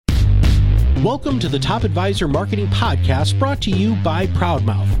Welcome to the Top Advisor Marketing Podcast, brought to you by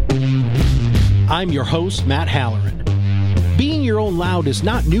Proudmouth. I'm your host, Matt Halloran. Being your own loud is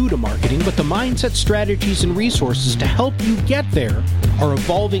not new to marketing, but the mindset, strategies, and resources to help you get there are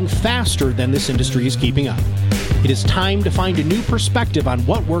evolving faster than this industry is keeping up. It is time to find a new perspective on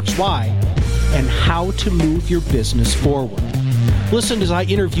what works why and how to move your business forward. Listen as I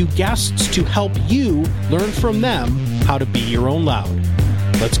interview guests to help you learn from them how to be your own loud.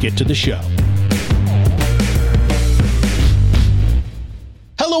 Let's get to the show.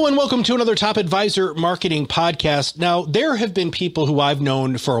 Hello and welcome to another Top Advisor Marketing Podcast. Now, there have been people who I've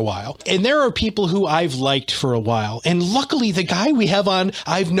known for a while, and there are people who I've liked for a while. And luckily, the guy we have on,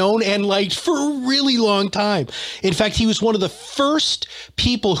 I've known and liked for a really long time. In fact, he was one of the first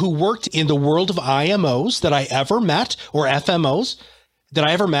people who worked in the world of IMOs that I ever met, or FMOs that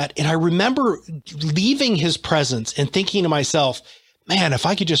I ever met. And I remember leaving his presence and thinking to myself, man, if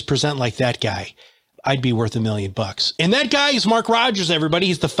I could just present like that guy, I'd be worth $1 million. And that guy is Mark Rogers, everybody.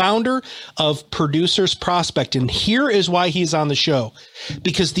 He's the founder of Producers Prospect. And here is why he's on the show.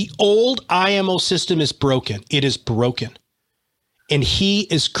 Because the old IMO system is broken. It is broken. And he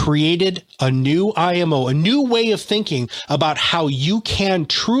has created a new IMO, a new way of thinking about how you can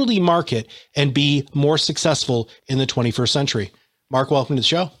truly market and be more successful in the 21st century. Mark, welcome to the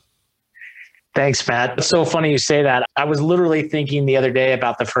show. Thanks, Matt. It's so funny you say that. I was literally thinking the other day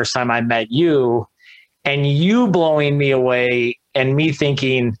about the first time I met you, and you blowing me away and me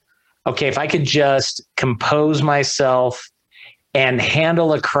thinking, okay, if I could just compose myself and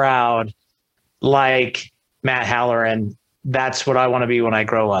handle a crowd like Matt Halloran, that's what I want to be when I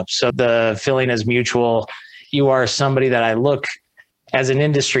grow up. So the feeling is mutual. You are somebody that I look as an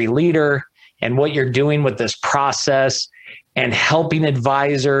industry leader, and what you're doing with this process and helping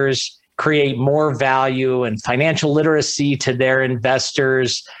advisors create more value and financial literacy to their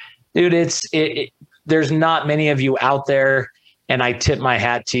investors. Dude, there's not many of you out there, and I tip my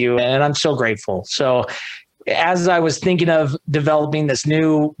hat to you, and I'm so grateful. So as I was thinking of developing this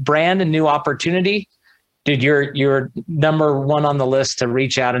new brand and new opportunity, dude, you're number one on the list to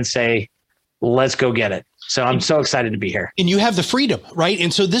reach out and say, let's go get it. So I'm so excited to be here. And you have the freedom, right?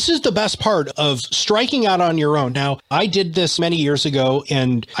 And so this is the best part of striking out on your own. Now, I did this many years ago,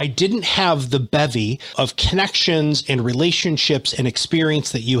 and I didn't have the bevy of connections and relationships and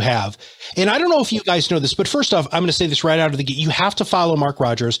experience that you have. And I don't know if you guys know this, but first off, I'm going to say this right out of the gate. You have to follow Mark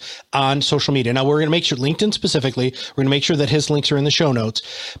Rogers on social media. Now, we're going to make sure, LinkedIn specifically, we're going to make sure that his links are in the show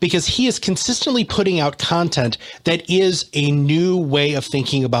notes, because he is consistently putting out content that is a new way of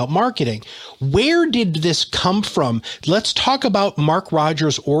thinking about marketing. Where did this come from? Let's talk about Mark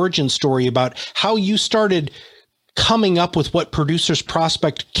Rogers' origin story, about how you started coming up with what Producers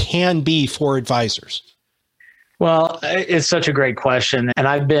Prospect can be for advisors. Well, it's such a great question. And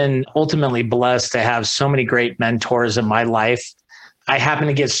I've been ultimately blessed to have so many great mentors in my life. I happened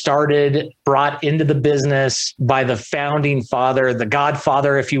to get started, brought into the business by the founding father, the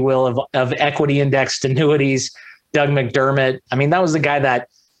godfather, if you will, of equity indexed annuities, Doug McDermott. I mean, that was the guy that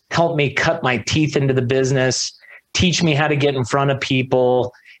helped me cut my teeth into the business, teach me how to get in front of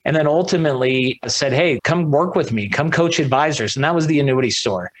people, and then ultimately said, hey, come work with me, come coach advisors. And that was the annuity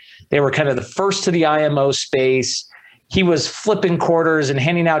store. They were kind of the first to the IMO space. He was flipping quarters and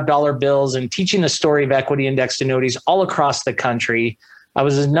handing out dollar bills and teaching the story of equity indexed annuities all across the country. I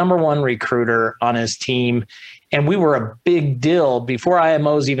was his number one recruiter on his team, and we were a big deal before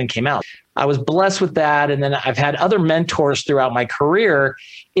IMOs even came out. I was blessed with that. And then I've had other mentors throughout my career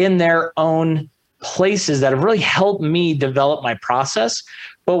in their own places that have really helped me develop my process.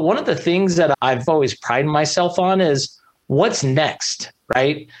 But one of the things that I've always prided myself on is what's next,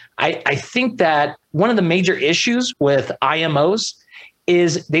 right? I think that one of the major issues with IMOs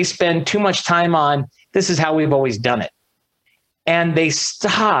is they spend too much time on, this is how we've always done it. And they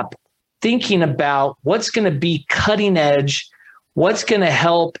stop thinking about what's going to be cutting edge, what's going to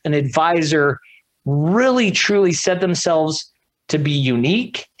help an advisor really, truly set themselves to be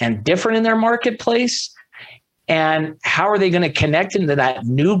unique and different in their marketplace. And how are they going to connect into that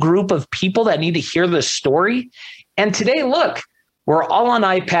new group of people that need to hear the story? And today, look, we're all on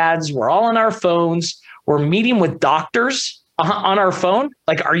iPads. We're all on our phones. We're meeting with doctors on our phone.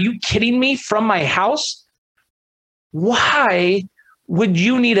 Like, are you kidding me? From my house? Why would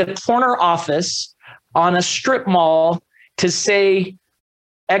you need a corner office on a strip mall to say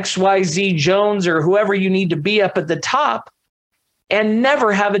XYZ Jones or whoever you need to be up at the top and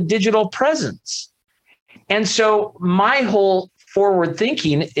never have a digital presence? And so my whole forward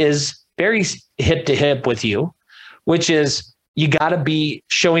thinking is very hip to hip with you, which is you got to be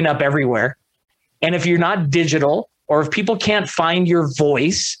showing up everywhere. And if you're not digital, or if people can't find your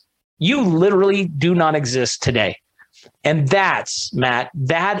voice, You literally do not exist today. And that's, Matt,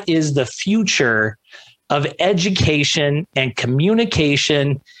 that is the future of education and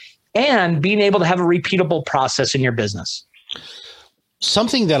communication and being able to have a repeatable process in your business.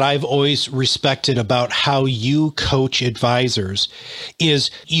 Something that I've always respected about how you coach advisors is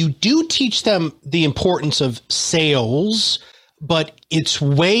you do teach them the importance of sales, but it's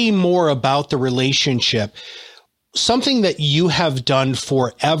way more about the relationship. Something that you have done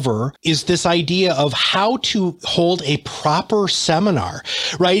forever is this idea of how to hold a proper seminar,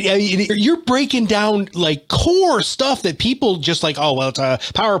 right? You're breaking down like core stuff that people just like, oh, well, it's a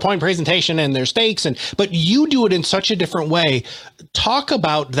PowerPoint presentation and there's stakes, but you do it in such a different way. Talk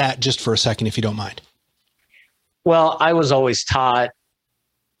about that just for a second, if you don't mind. Well, I was always taught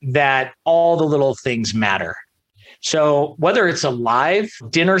that all the little things matter. So whether it's a live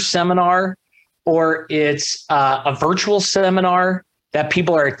dinner seminar, or it's a virtual seminar that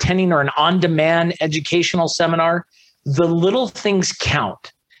people are attending, or an on-demand educational seminar, the little things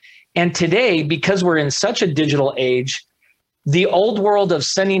count. And today, because we're in such a digital age, the old world of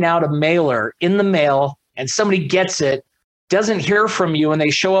sending out a mailer in the mail and somebody gets it, doesn't hear from you, and they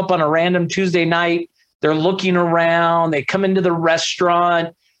show up on a random Tuesday night, they're looking around, they come into the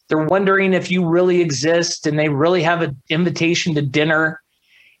restaurant, they're wondering if you really exist and they really have an invitation to dinner.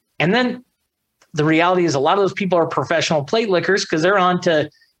 And then the reality is a lot of those people are professional plate lickers because they're on to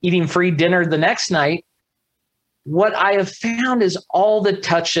eating free dinner the next night. What I have found is all the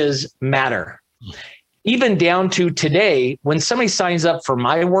touches matter. Even down to today, when somebody signs up for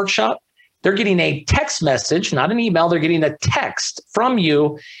my workshop, they're getting a text message, not an email. They're getting a text from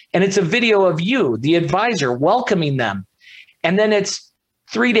you, and it's a video of you, the advisor, welcoming them. And then it's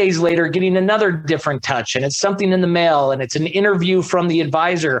 3 days later getting another different touch, and it's something in the mail, and it's an interview from the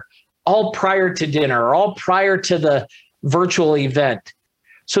advisor, all prior to dinner, or all prior to the virtual event.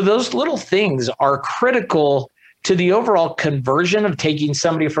 So those little things are critical to the overall conversion of taking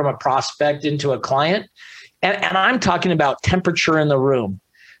somebody from a prospect into a client. And I'm talking about temperature in the room,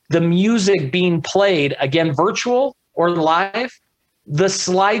 the music being played, again, virtual or live, the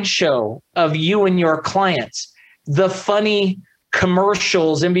slideshow of you and your clients, the funny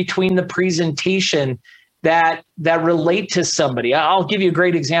commercials in between the presentation that relate to somebody. I'll give you a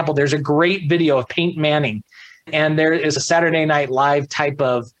great example. There's a great video of Peyton Manning, and there is a Saturday Night Live type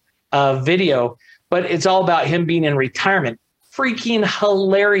of video, but it's all about him being in retirement. Freaking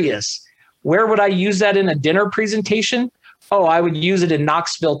hilarious. Where would I use that in a dinner presentation? Oh, I would use it in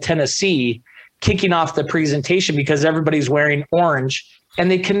Knoxville, Tennessee, kicking off the presentation because everybody's wearing orange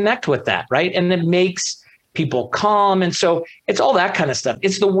and they connect with that, right? And it makes people calm. And so it's all that kind of stuff.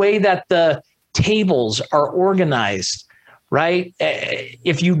 It's the way that the tables are organized, right?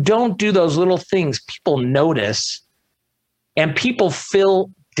 If you don't do those little things, people notice and people feel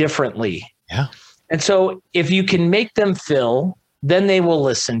differently. Yeah. And so if you can make them feel, then they will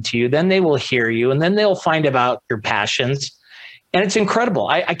listen to you, then they will hear you, and then they'll find about your passions. And it's incredible.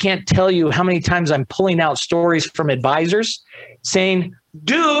 I can't tell you how many times I'm pulling out stories from advisors saying,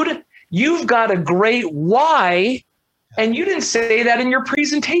 dude, you've got a great why, and you didn't say that in your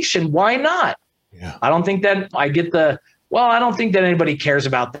presentation. Why not? Yeah. I don't think that I get I don't think that anybody cares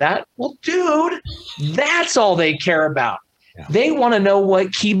about that. Well, dude, that's all they care about. Yeah. They want to know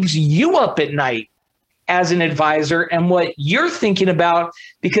what keeps you up at night as an advisor and what you're thinking about,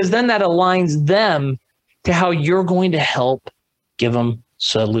 because then that aligns them to how you're going to help give them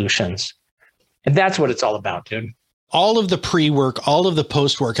solutions. And that's what it's all about, dude. All of the pre-work, all of the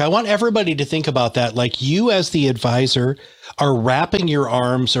post-work. I want everybody to think about that. Like, you as the advisor are wrapping your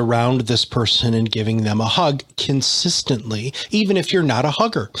arms around this person and giving them a hug consistently, even if you're not a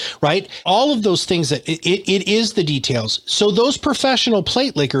hugger, right? All of those things, that it is the details. So those professional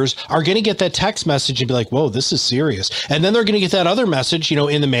plate lickers are going to get that text message and be like, whoa, this is serious. And then they're going to get that other message,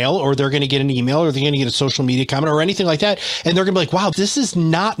 in the mail, or they're going to get an email, or they're going to get a social media comment or anything like that. And they're going to be like, wow, this is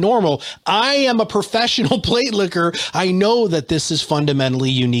not normal. I am a professional plate licker. I know that this is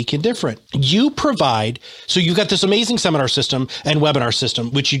fundamentally unique and different. You provide, so you've got this amazing seminar system and webinar system,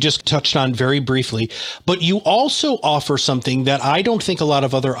 which you just touched on very briefly, but you also offer something that I don't think a lot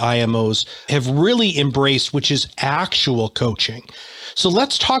of other IMOs have really embraced, which is actual coaching. So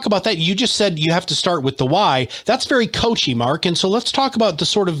let's talk about that. You just said you have to start with the why. That's very coachy, Mark. And so let's talk about the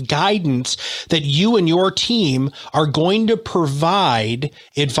sort of guidance that you and your team are going to provide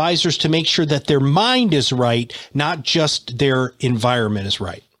advisors to make sure that their mind is right, not just their environment is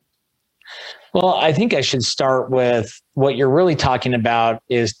right. Well, I think I should start with what you're really talking about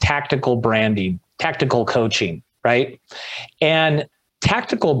is tactical branding, tactical coaching, right? And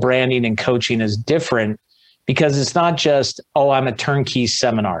tactical branding and coaching is different because it's not just, oh, I'm a turnkey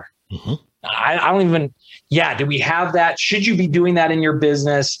seminar. I don't even, do we have that? Should you be doing that in your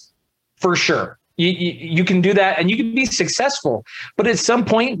business? For sure. You can do that and you can be successful. But at some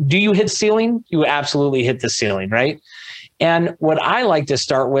point, do you hit ceiling? You absolutely hit the ceiling, right? And what I like to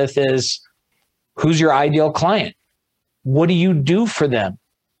start with is, who's your ideal client? What do you do for them?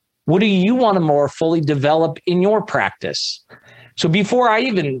 What do you want to more fully develop in your practice? So before I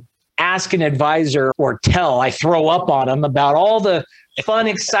even ask an advisor or I throw up on them about all the fun,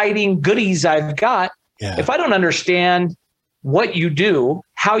 exciting goodies I've got. Yeah. If I don't understand what you do,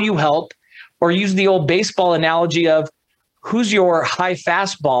 how you help, or use the old baseball analogy of who's your high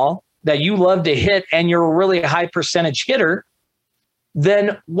fastball that you love to hit and you're a really high percentage hitter,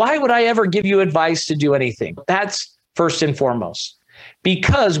 then why would I ever give you advice to do anything? That's first and foremost.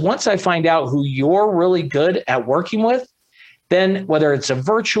 Because once I find out who you're really good at working with, then whether it's a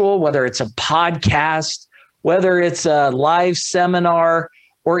virtual, whether it's a podcast, whether it's a live seminar,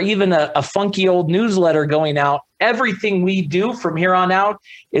 or even a funky old newsletter going out, everything we do from here on out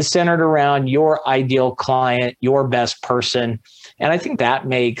is centered around your ideal client, your best person. And I think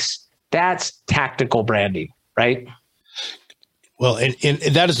that's tactical branding, right? Well, and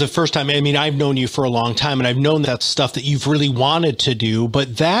that is the first time. I mean, I've known you for a long time, and I've known that's stuff that you've really wanted to do.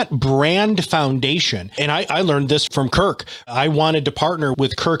 But that brand foundation, and I learned this from Kirk. I wanted to partner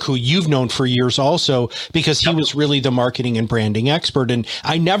with Kirk, who you've known for years also, because he was really the marketing and branding expert. And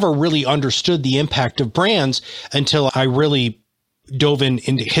I never really understood the impact of brands until I really dove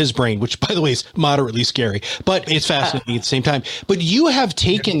into his brain, which, by the way, is moderately scary, but it's fascinating at the same time. But you have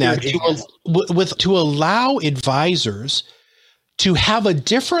taken that to allow advisors to have a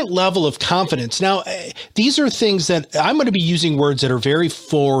different level of confidence. Now, these are things that I'm going to be using words that are very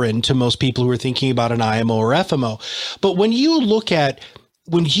foreign to most people who are thinking about an IMO or FMO. But when you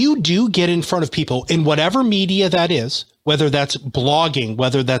do get in front of people in whatever media that is, whether that's blogging,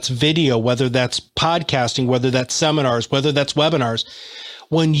 whether that's video, whether that's podcasting, whether that's seminars, whether that's webinars,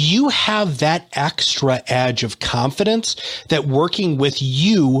 when you have that extra edge of confidence that working with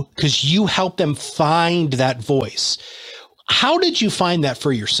you, because you help them find that voice, how did you find that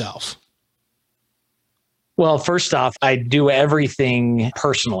for yourself? Well, first off, I do everything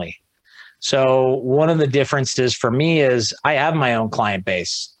personally. So one of the differences for me is I have my own client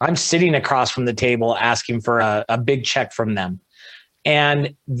base. I'm sitting across from the table asking for a big check from them.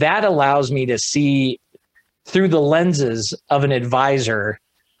 And that allows me to see through the lenses of an advisor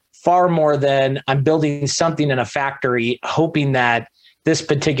far more than I'm building something in a factory, hoping that this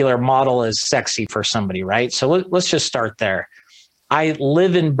particular model is sexy for somebody, right? So let's just start there. I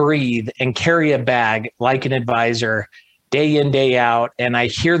live and breathe and carry a bag like an advisor day in, day out, and I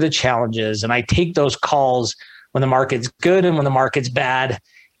hear the challenges and I take those calls when the market's good and when the market's bad.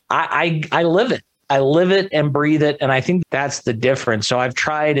 I live it. I live it and breathe it, and I think that's the difference. So I've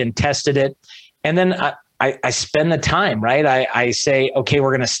tried and tested it, and then I spend the time, right? I say, okay, we're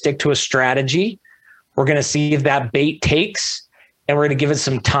going to stick to a strategy. We're going to see if that bait takes. And we're going to give it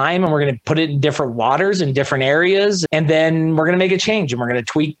some time, and we're going to put it in different waters in different areas. And then we're going to make a change, and we're going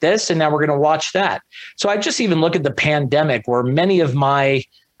to tweak this. And now we're going to watch that. So I just even look at the pandemic, where many of my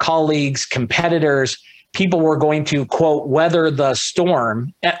colleagues, competitors, people were going to, quote, weather the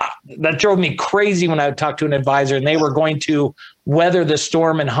storm. That drove me crazy when I would talk to an advisor, and they were going to weather the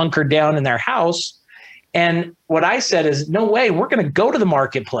storm and hunker down in their house. And what I said is, no way, we're going to go to the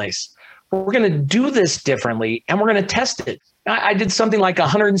marketplace. We're going to do this differently, and we're going to test it. I did something like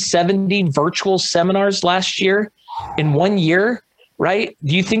 170 virtual seminars last year in 1 year, right?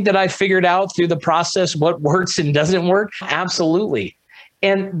 Do you think that I figured out through the process what works and doesn't work? Absolutely.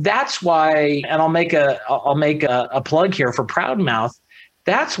 And that's why, and I'll make a plug here for Proudmouth.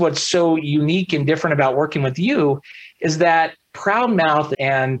 That's what's so unique and different about working with you, is that Proudmouth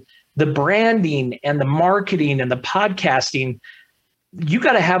and the branding and the marketing and the podcasting, you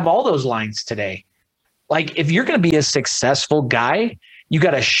got to have all those lines today. Like, if you're going to be a successful guy, you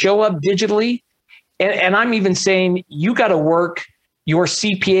got to show up digitally. And I'm even saying you got to work your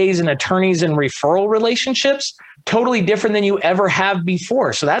CPAs and attorneys and referral relationships totally different than you ever have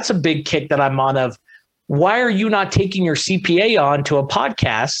before. So that's a big kick that I'm on of, why are you not taking your CPA on to a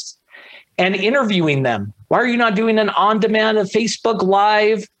podcast and interviewing them? Why are you not doing an on-demand, a Facebook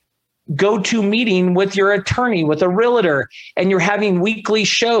Live go-to meeting with your attorney, with a realtor, and you're having weekly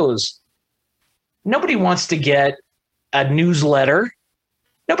shows? Nobody wants to get a newsletter.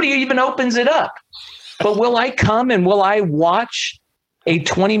 Nobody even opens it up. But will I come and will I watch a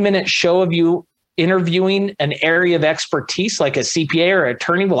 20-minute show of you interviewing an area of expertise like a CPA or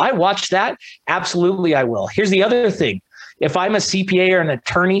attorney? Will I watch that? Absolutely, I will. Here's the other thing. If I'm a CPA or an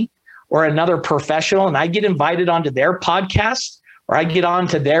attorney or another professional and I get invited onto their podcast or I get on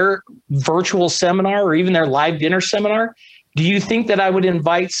to their virtual seminar or even their live dinner seminar, do you think that I would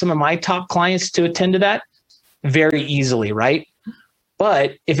invite some of my top clients to attend to that? Very easily, right?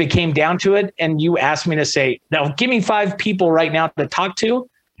 But if it came down to it and you asked me to say, now give me 5 people right now to talk to,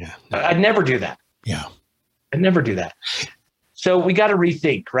 I'd never do that. Yeah. I'd never do that. So we got to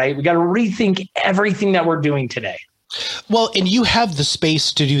rethink, right? We got to rethink everything that we're doing today. Well, and you have the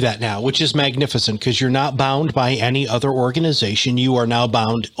space to do that now, which is magnificent because you're not bound by any other organization. You are now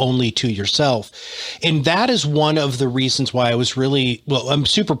bound only to yourself. And that is one of the reasons why I was really, well, I'm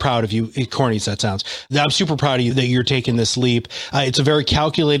super proud of you, corny as that sounds. I'm super proud of you that you're taking this leap. It's a very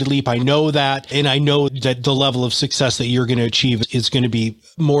calculated leap. I know that. And I know that the level of success that you're going to achieve is going to be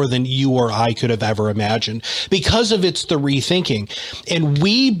more than you or I could have ever imagined because of it's the rethinking. And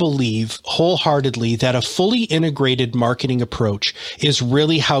we believe wholeheartedly that a fully integrated marketing approach is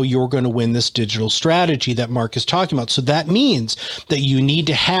really how you're going to win this digital strategy that Mark is talking about. So that means that you need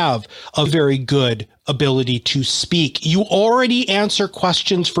to have a very good ability to speak. You already answer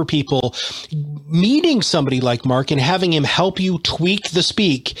questions for people. Meeting somebody like Mark and having him help you tweak the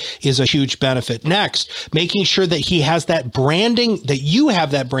speak is a huge benefit. Next, making sure that he has that branding, that you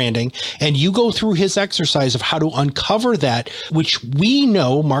have that branding, and you go through his exercise of how to uncover that, which we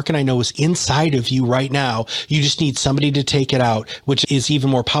know, Mark and I know, is inside of you right now. You just need somebody to take it out, which is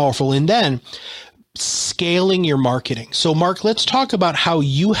even more powerful. And then scaling your marketing. So Mark, let's talk about how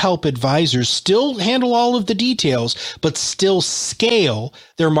you help advisors still handle all of the details, but still scale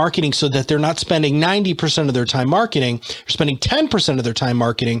their marketing so that they're not spending 90% of their time marketing, they're spending 10% of their time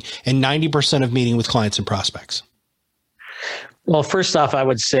marketing and 90% of meeting with clients and prospects. Well, first off, I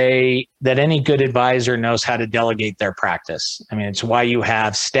would say that any good advisor knows how to delegate their practice. I mean, it's why you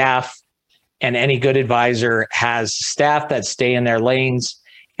have staff, and any good advisor has staff that stay in their lanes.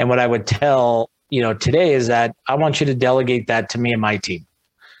 And what I would tell today is that I want you to delegate that to me and my team.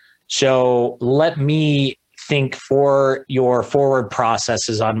 So let me think for your forward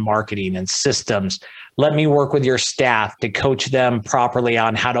processes on marketing and systems. Let me work with your staff to coach them properly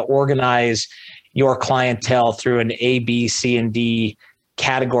on how to organize your clientele through an A, B, C, and D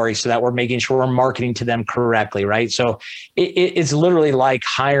category so that we're making sure we're marketing to them correctly, right? So it's literally like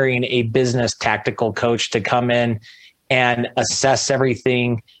hiring a business tactical coach to come in and assess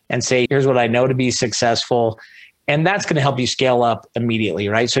everything and say, here's what I know to be successful. And that's going to help you scale up immediately,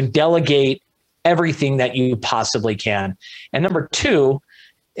 right? So delegate everything that you possibly can. And number 2,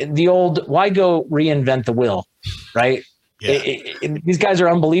 the old, why go reinvent the wheel, right? Yeah. These guys are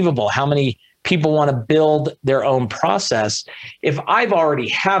unbelievable. How many people want to build their own process? If I've already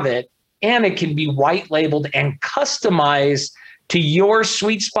have it and it can be white labeled and customized to your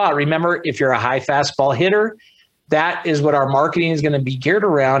sweet spot. Remember, if you're a high fastball hitter, that is what our marketing is going to be geared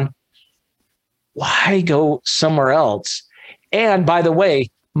around. Why go somewhere else? And by the way,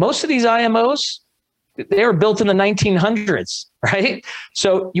 most of these IMOs, they were built in the 1900s, right?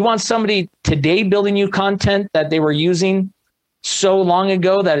 So you want somebody today building you content that they were using so long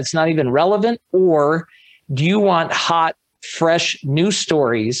ago that it's not even relevant? Or do you want hot, fresh, new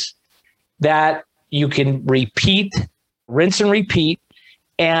stories that you can repeat, rinse and repeat,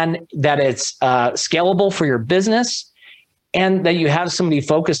 and that it's scalable for your business, and that you have somebody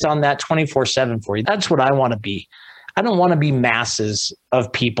focused on that 24/7 for you? That's what I want to be. I don't want to be masses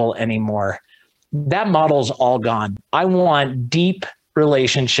of people anymore. That model's all gone. I want deep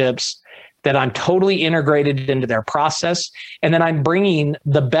relationships that I'm totally integrated into their process, and then I'm bringing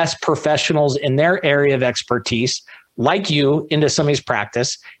the best professionals in their area of expertise, like you, into somebody's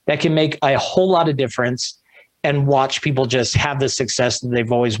practice that can make a whole lot of difference and watch people just have the success that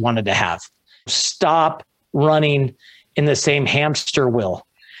they've always wanted to have. Stop running in the same hamster wheel.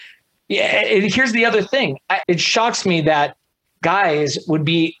 Yeah, here's the other thing. It shocks me that guys would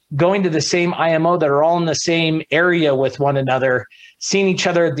be going to the same IMO that are all in the same area with one another, seeing each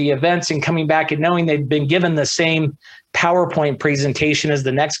other at the events and coming back and knowing they've been given the same PowerPoint presentation as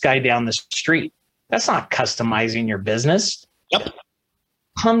the next guy down the street. That's not customizing your business. Yep.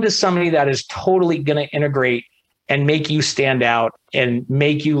 Come to somebody that is totally going to integrate and make you stand out and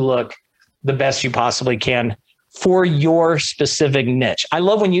make you look the best you possibly can for your specific niche. I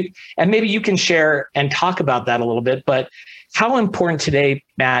love when and maybe you can share and talk about that a little bit, but how important today,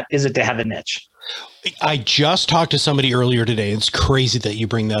 Matt, is it to have a niche? I just talked to somebody earlier today. It's crazy that you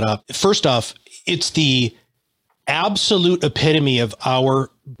bring that up. First off, it's the absolute epitome of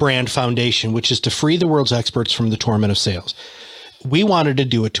our brand foundation, which is to free the world's experts from the torment of sales. We wanted to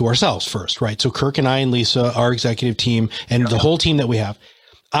do it to ourselves first, right? So Kirk and I and Lisa, our executive team, and the whole team that we have.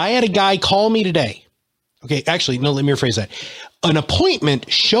 I had a guy call me today. Okay, actually, no, let me rephrase that. An appointment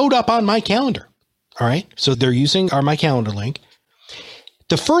showed up on my calendar. All right. So they're using our My Calendar link.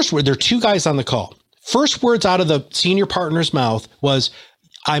 The first word, there are two guys on the call. First words out of the senior partner's mouth was,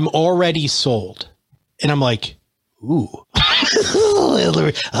 "I'm already sold." And I'm like, ooh,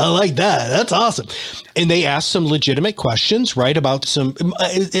 I like that. That's awesome. And they asked some legitimate questions, right? About some,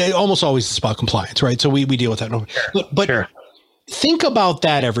 almost always it's about compliance, right? So we deal with that. Sure. But Sure. Think about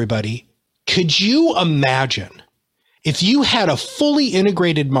that, everybody. Could you imagine if you had a fully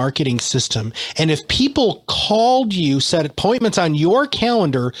integrated marketing system, and if people called you, set appointments on your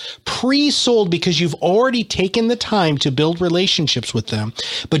calendar, pre-sold, because you've already taken the time to build relationships with them,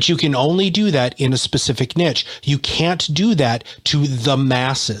 but you can only do that in a specific niche. You can't do that to the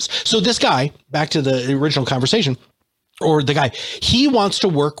masses. So this guy, back to the original conversation, or the guy, he wants to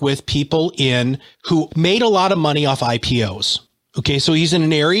work with people who made a lot of money off IPOs. Okay, so he's in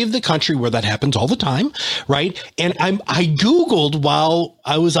an area of the country where that happens all the time, right? And I Googled while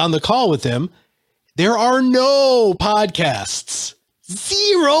I was on the call with him, there are no podcasts,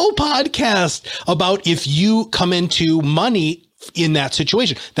 zero podcasts about if you come into money in that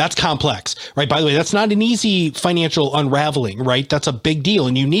situation. That's complex, right? By the way, that's not an easy financial unraveling, right? That's a big deal,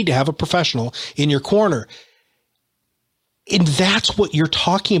 and you need to have a professional in your corner. And that's what you're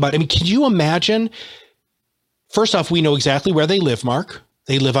talking about. I mean, can you imagine? First off, we know exactly where they live, Mark.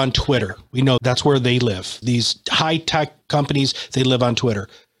 They live on Twitter. We know that's where they live. These high-tech companies, they live on Twitter.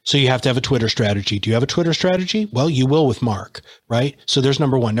 So you have to have a Twitter strategy. Do you have a Twitter strategy? Well, you will with Mark, right? So there's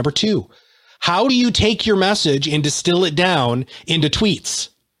number one. Number two, how do you take your message and distill it down into tweets?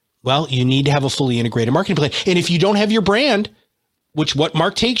 Well, you need to have a fully integrated marketing plan. And if you don't have your brand, which what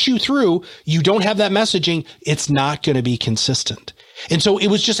Mark takes you through, you don't have that messaging, it's not going to be consistent. And so it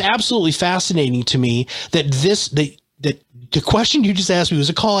was just absolutely fascinating to me that the question you just asked me was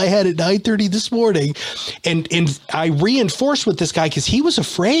a call I had at 9:30 this morning. And I reinforced with this guy because he was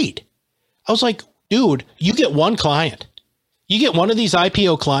afraid. I was like, dude, you get one client. You get one of these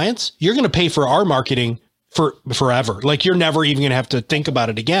IPO clients, you're going to pay for our marketing for forever. Like, you're never even going to have to think about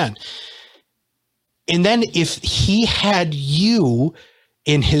it again. And then if he had you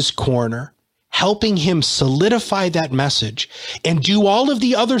in his corner, helping him solidify that message and do all of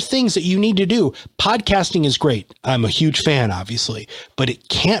the other things that you need to do. Podcasting is great. I'm a huge fan, obviously, but it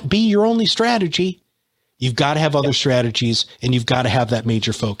can't be your only strategy. You've got to have other strategies, and you've got to have that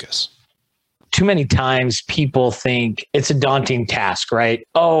major focus. Too many times people think it's a daunting task, right?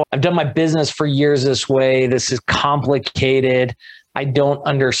 Oh, I've done my business for years this way. This is complicated. I don't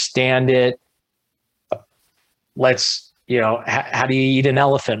understand it. How do you eat an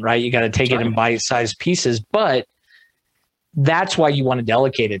elephant, right? You got to take it in bite-sized pieces, but that's why you want to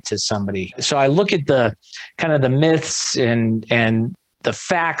delegate it to somebody. So I look at the kind of the myths and the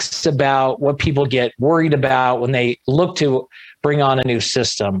facts about what people get worried about when they look to bring on a new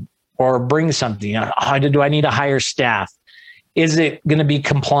system or bring something. Do I need to hire staff? Is it going to be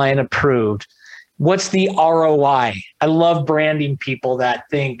compliant approved? What's the ROI? I love branding people that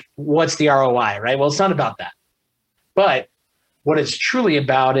think, what's the ROI, right? Well, it's not about that. But what it's truly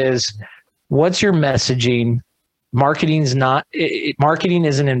about is, what's your messaging? Marketing is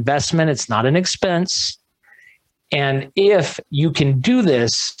an investment. It's not an expense. And if you can do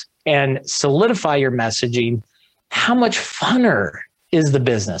this and solidify your messaging, how much funner is the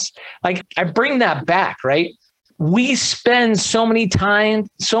business? Like, I bring that back, right? We spend so much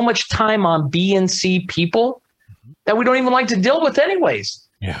time on B and C people that we don't even like to deal with anyways.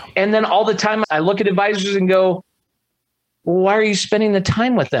 Yeah. And then all the time I look at advisors and go, well, why are you spending the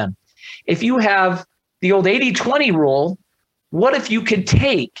time with them? If you have the old 80-20 rule, what if you could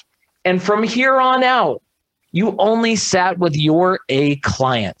take, and from here on out, you only sat with your A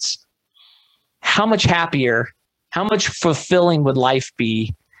clients? How much happier, how much fulfilling would life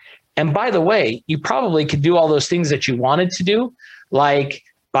be? And by the way, you probably could do all those things that you wanted to do, like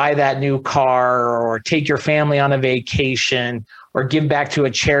buy that new car or take your family on a vacation or give back to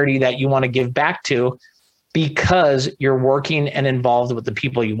a charity that you want to give back to, because you're working and involved with the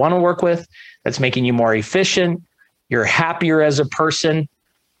people you want to work with. That's making you more efficient. You're happier as a person.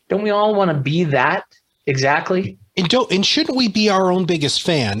 Don't we all want to be that? Exactly. And shouldn't we be our own biggest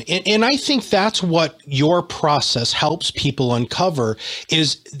fan? And I think that's what your process helps people uncover,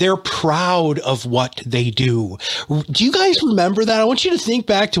 is they're proud of what they do. Do you guys remember that? I want you to think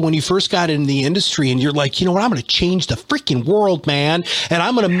back to when you first got in the industry and you're like, you know what, I'm going to change the freaking world, man. And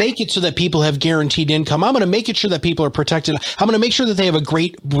I'm going to make it so that people have guaranteed income. I'm going to make it sure that people are protected. I'm going to make sure that they have a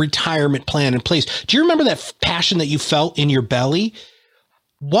great retirement plan in place. Do you remember that passion that you felt in your belly?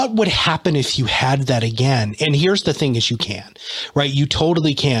 what would happen if you had that again? And here's the thing is you can, right? You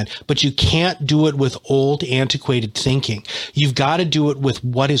totally can, but you can't do it with old antiquated thinking. You've got to do it with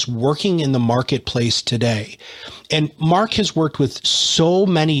what is working in the marketplace today. And Mark has worked with so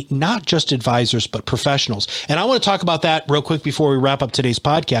many, not just advisors, but professionals. And I want to talk about that real quick before we wrap up today's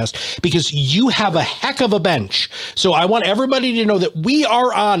podcast, because you have a heck of a bench. So I want everybody to know that we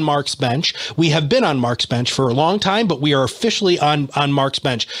are on Mark's bench. We have been on Mark's bench for a long time, but we are officially on Mark's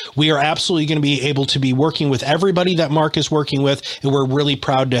bench. We are absolutely going to be able to be working with everybody that Mark is working with. And we're really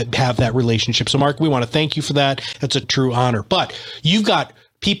proud to have that relationship. So Mark, we want to thank you for that. That's a true honor. But you've got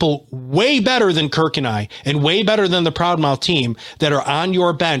people way better than Kirk and I, and way better than the Proudmouth team that are on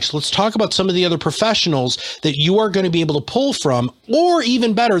your bench. Let's talk about some of the other professionals that you are going to be able to pull from, or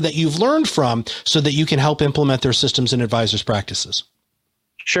even better, that you've learned from, so that you can help implement their systems and advisors' practices.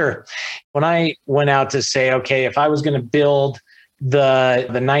 Sure. When I went out to say, okay, if I was going to build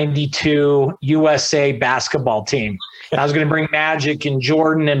the 92 USA basketball team, and I was going to bring Magic and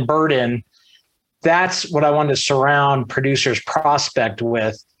Jordan and Bird in, that's what I wanted to surround Producers Prospect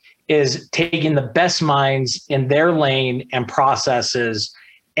with, is taking the best minds in their lane and processes,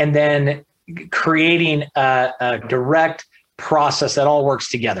 and then creating a direct process that all works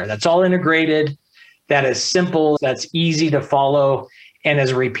together. That's all integrated, that is simple, that's easy to follow, and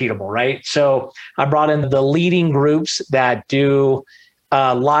is repeatable, right? So I brought in the leading groups that do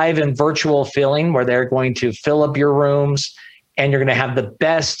live and virtual filling, where they're going to fill up your rooms, and you're going to have the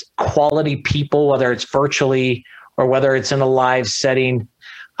best quality people, whether it's virtually or whether it's in a live setting.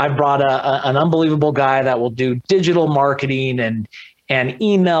 I've brought an unbelievable guy that will do digital marketing and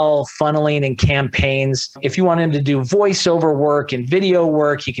email funneling and campaigns. If you want him to do voiceover work and video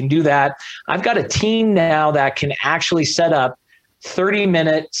work, he can do that. I've got a team now that can actually set up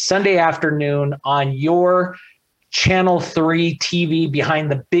 30-minute Sunday afternoon on your Channel 3 TV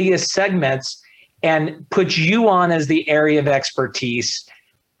behind the biggest segments, and put you on as the area of expertise.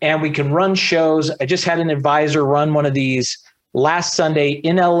 And we can run shows. I just had an advisor run one of these last Sunday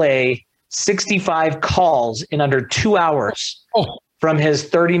in LA, 65 calls in under 2 hours from his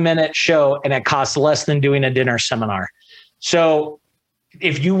 30-minute show, and it costs less than doing a dinner seminar. So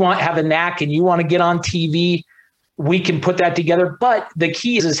if you have a knack and you want to get on TV, we can put that together. But the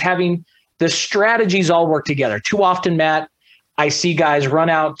key is having the strategies all work together. Too often, Matt, I see guys run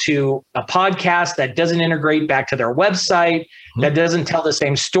out to a podcast that doesn't integrate back to their website, that doesn't tell the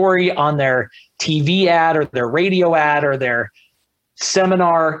same story on their TV ad or their radio ad or their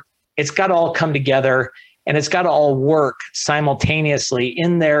seminar. It's got to all come together, and it's got to all work simultaneously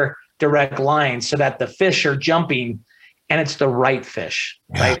in their direct line, so that the fish are jumping, and it's the right fish,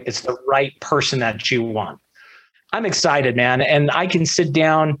 right? It's the right person that you want. I'm excited, man. And I can sit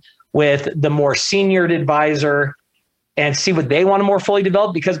down with the more senior advisor and see what they want to more fully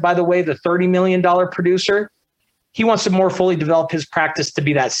develop. Because, by the way, the $30 million producer, he wants to more fully develop his practice to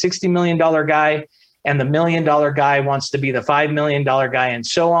be that $60 million guy, and the $1 million guy wants to be the $5 million guy, and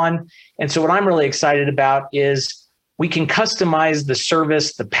so on. And so what I'm really excited about is we can customize the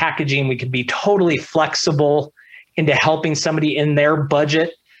service, the packaging. We can be totally flexible into helping somebody in their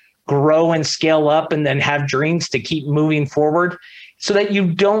budget grow and scale up, and then have dreams to keep moving forward, so that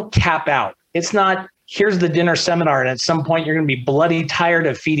you don't cap out. It's not, here's the dinner seminar, and at some point you're going to be bloody tired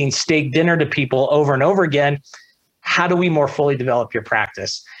of feeding steak dinner to people over and over again. How do we more fully develop your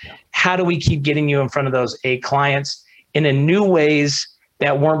practice? How do we keep getting you in front of those A clients in new ways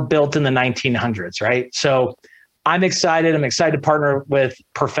that weren't built in the 1900s, right? So I'm excited. I'm excited to partner with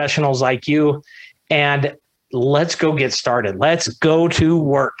professionals like you, and let's go get started. Let's go to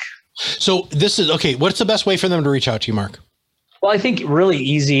work. So this is, okay, what's the best way for them to reach out to you, Mark? Well, I think really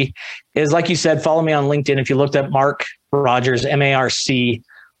easy is, like you said, follow me on LinkedIn. If you looked at Mark Rogers, MarcRogers,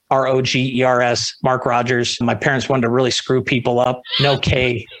 Mark Rogers. My parents wanted to really screw people up. No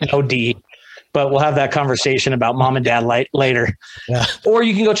K, no D. But we'll have that conversation about mom and dad later. Yeah. Or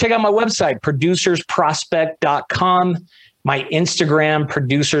you can go check out my website, producersprospect.com, my Instagram,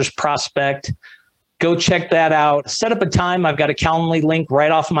 Producers Prospect. Go check that out. Set up a time. I've got a Calendly link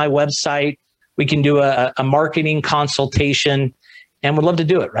right off my website. We can do a marketing consultation, and would love to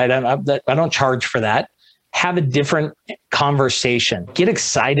do it, right? I don't charge for that. Have a different conversation. Get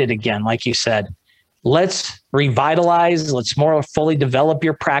excited again, like you said. Let's revitalize. Let's more fully develop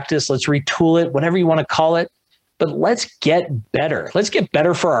your practice. Let's retool it, whatever you want to call it. But let's get better. Let's get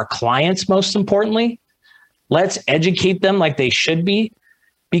better for our clients, most importantly. Let's educate them like they should be,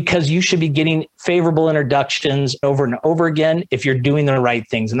 because you should be getting favorable introductions over and over again if you're doing the right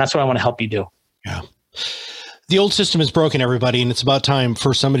things. And that's what I want to help you do. Yeah. The old system is broken, everybody, and it's about time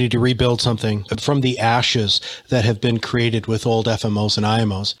for somebody to rebuild something from the ashes that have been created with old FMOs and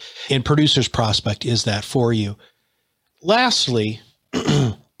IMOs. And Producer's Prospect is that for you. Lastly,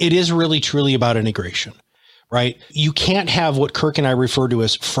 it is really truly about integration, right? You can't have what Kirk and I refer to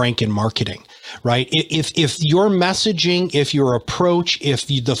as Franken marketing, right? If your messaging, if your approach, if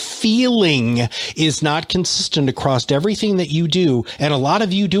the feeling is not consistent across everything that you do, and a lot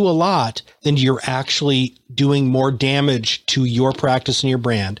of you do a lot, then you're actually doing more damage to your practice and your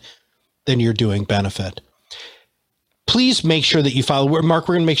brand than you're doing benefit. Please make sure that you follow. Mark,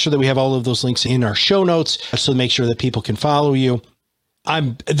 we're going to make sure that we have all of those links in our show notes so make sure that people can follow you.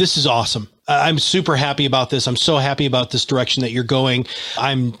 This is awesome. I'm super happy about this. I'm so happy about this direction that you're going.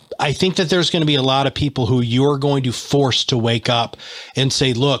 I think that there's going to be a lot of people who you're going to force to wake up and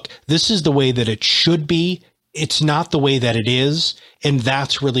say, look, this is the way that it should be. It's not the way that it is. And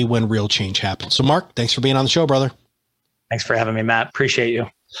that's really when real change happens. So Mark, thanks for being on the show, brother. Thanks for having me, Matt. Appreciate you.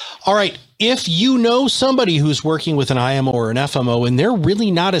 All right. If you know somebody who's working with an IMO or an FMO and they're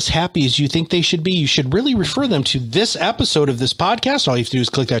really not as happy as you think they should be, you should really refer them to this episode of this podcast. All you have to do is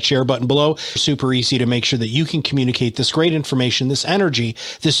click that share button below. Super easy to make sure that you can communicate this great information, this energy,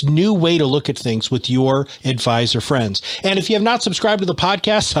 this new way to look at things with your advisor friends. And if you have not subscribed to the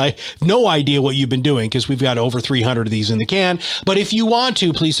podcast, I have no idea what you've been doing because we've got over 300 of these in the can. But if you want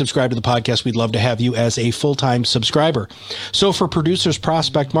to, please subscribe to the podcast. We'd love to have you as a full-time subscriber. So for Producer's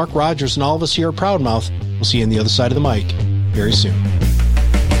Prospect, Mark Rogers, and all of us here at Proudmouth, we'll see you on the other side of the mic very soon.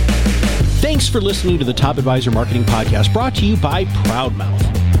 Thanks for listening to the Top Advisor Marketing Podcast, brought to you by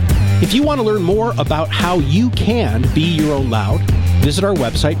Proudmouth. If you want to learn more about how you can be your own loud, visit our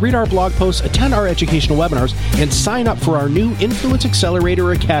website, read our blog posts, attend our educational webinars, and sign up for our new Influence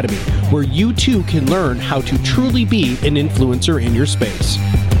Accelerator Academy, where you too can learn how to truly be an influencer in your space.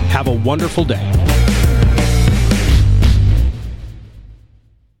 Have a wonderful day.